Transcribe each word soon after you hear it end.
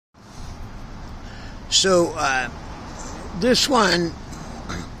So this one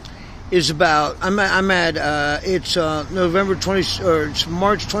is about. It's November 20 or it's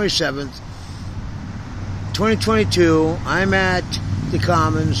March 27th, 2022. I'm at the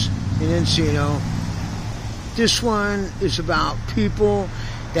Commons in Encino. This one is about people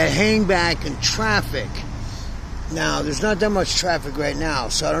that hang back in traffic. Now, there's not that much traffic right now,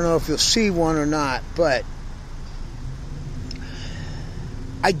 so I don't know if you'll see one or not, but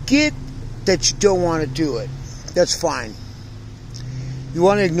I get that you don't want to do it. That's fine. You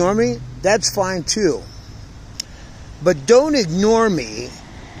want to ignore me? That's fine too. But don't ignore me,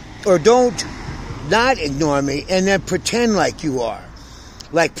 or don't not ignore me, and then pretend like you are.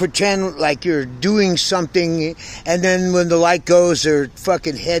 Like pretend like you're doing something, and then when the light goes, their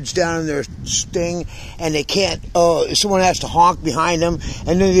fucking heads down in their sting, and they can't, someone has to honk behind them,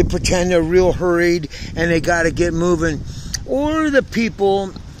 and then they pretend they're real hurried, and they gotta get moving. Or the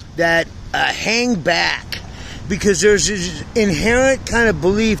people that hang back, because there's this inherent kind of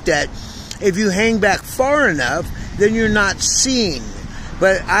belief that if you hang back far enough, then you're not seen.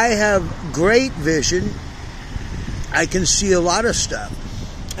 But I have great vision. I can see a lot of stuff.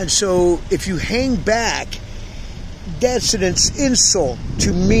 And so if you hang back, that's an insult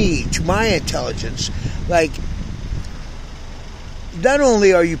to me, to my intelligence. Like, not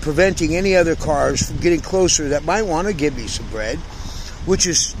only are you preventing any other cars from getting closer that might want to give me some bread, which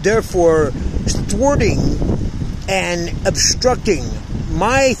is therefore thwarting and obstructing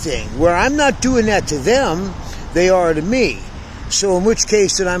my thing, where I'm not doing that to them, they are to me. So in which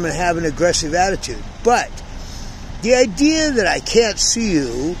case then I'm going to have an aggressive attitude. But the idea that I can't see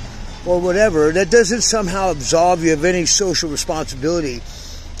you or whatever, that doesn't somehow absolve you of any social responsibility,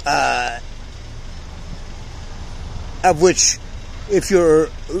 of which, if you're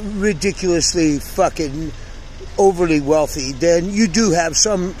ridiculously fucking overly wealthy, then you do have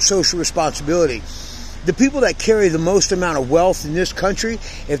some social responsibility. The people that carry the most amount of wealth in this country,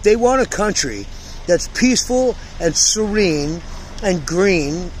 if they want a country that's peaceful and serene and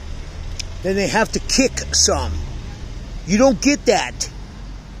green, then they have to kick some. You don't get that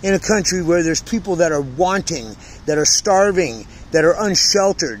in a country where there's people that are wanting, that are starving, that are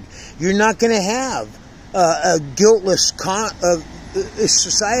unsheltered. You're not going to have a guiltless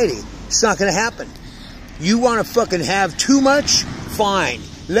society. It's not going to happen. You want to fucking have too much? Fine.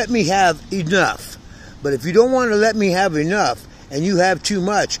 Let me have enough. But if you don't want to let me have enough and you have too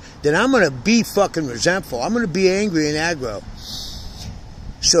much, then I'm going to be fucking resentful. I'm going to be angry and aggro.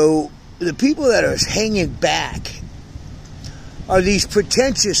 So the people that are hanging back are these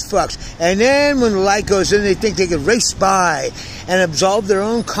pretentious fucks. And then when the light goes in, they think they can race by and absolve their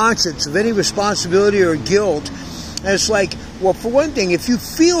own conscience of any responsibility or guilt. And it's like, well, for one thing, if you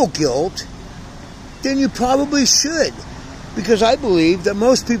feel guilt, then you probably should. Because I believe that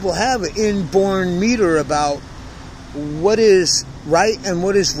most people have an inborn meter about what is right and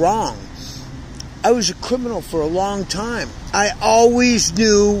what is wrong. I was a criminal for a long time. I always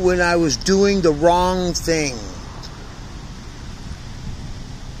knew when I was doing the wrong thing.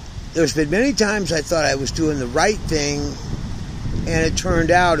 There's been many times I thought I was doing the right thing, and it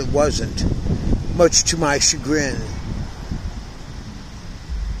turned out it wasn't, much to my chagrin.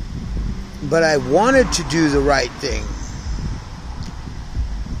 But I wanted to do the right thing.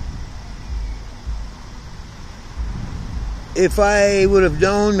 If I would have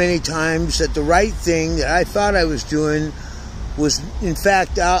known many times that the right thing that I thought I was doing was in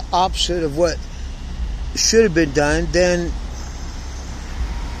fact opposite of what should have been done, then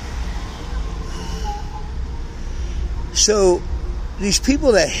so these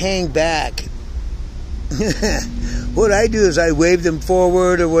people that hang back, what I do is I wave them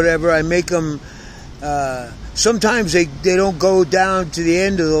forward or whatever. I make them, sometimes they don't go down to the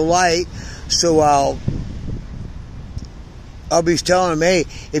end of the light, so I'll be telling them, hey,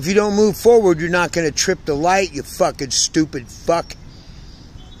 if you don't move forward, you're not going to trip the light, you fucking stupid fuck.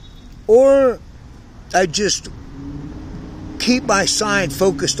 Or I just keep my sign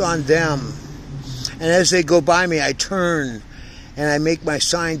focused on them. And as they go by me, I turn and I make my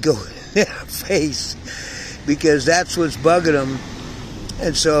sign go in their face, because that's what's bugging them.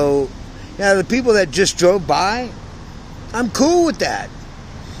 And so, now the people that just drove by, I'm cool with that.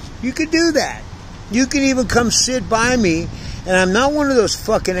 You can do that. You can even come sit by me, and I'm not one of those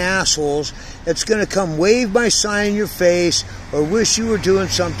fucking assholes that's going to come wave my sign in your face or wish you were doing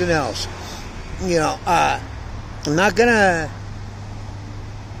something else. You know, I'm not going to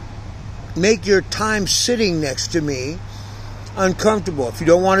make your time sitting next to me uncomfortable. If you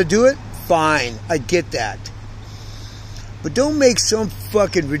don't want to do it, fine. I get that. But don't make some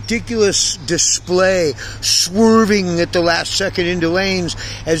fucking ridiculous display swerving at the last second into lanes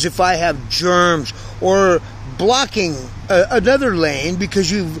as if I have germs, or blocking another lane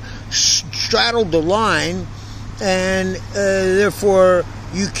because you've straddled the line and therefore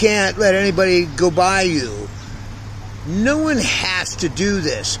you can't let anybody go by you. No one has to do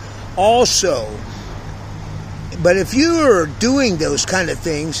this. Also, but if you're doing those kind of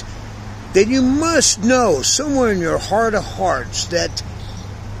things, then you must know somewhere in your heart of hearts that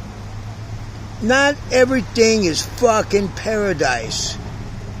not everything is fucking paradise.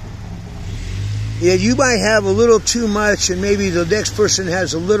 Yeah, you might have a little too much and maybe the next person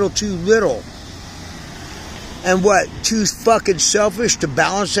has a little too little. And what, too fucking selfish to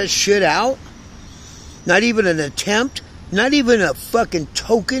balance that shit out? Not even an attempt? Not even a fucking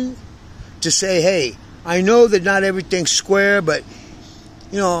token to say, hey, I know that not everything's square, but,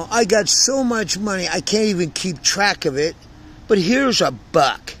 you know, I got so much money, I can't even keep track of it, but here's a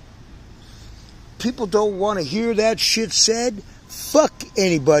buck. People don't want to hear that shit said. Fuck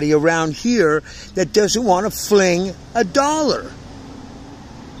anybody around here that doesn't want to fling a dollar.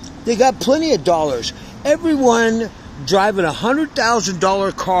 They got plenty of dollars. Everyone driving a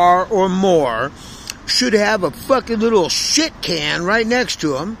 $100,000 car or more should have a fucking little shit can right next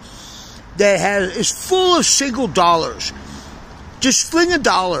to them that is full of single dollars. Just fling a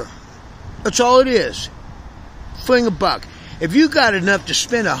dollar. That's all it is. Fling a buck. If you got enough to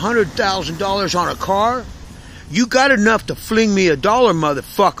spend $100,000 on a car, you got enough to fling me a dollar,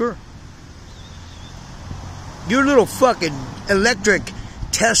 motherfucker. Your little fucking electric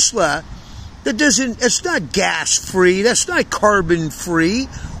Tesla, it's not gas free, that's not carbon free.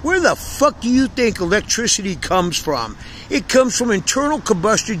 Where the fuck do you think electricity comes from? It comes from internal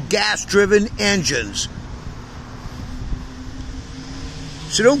combustion gas driven engines.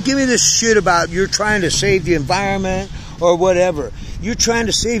 So don't give me this shit about you're trying to save the environment or whatever. You're trying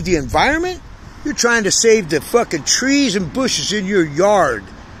to save the environment? You're trying to save the fucking trees and bushes in your yard.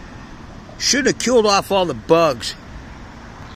 Should have killed off all the bugs.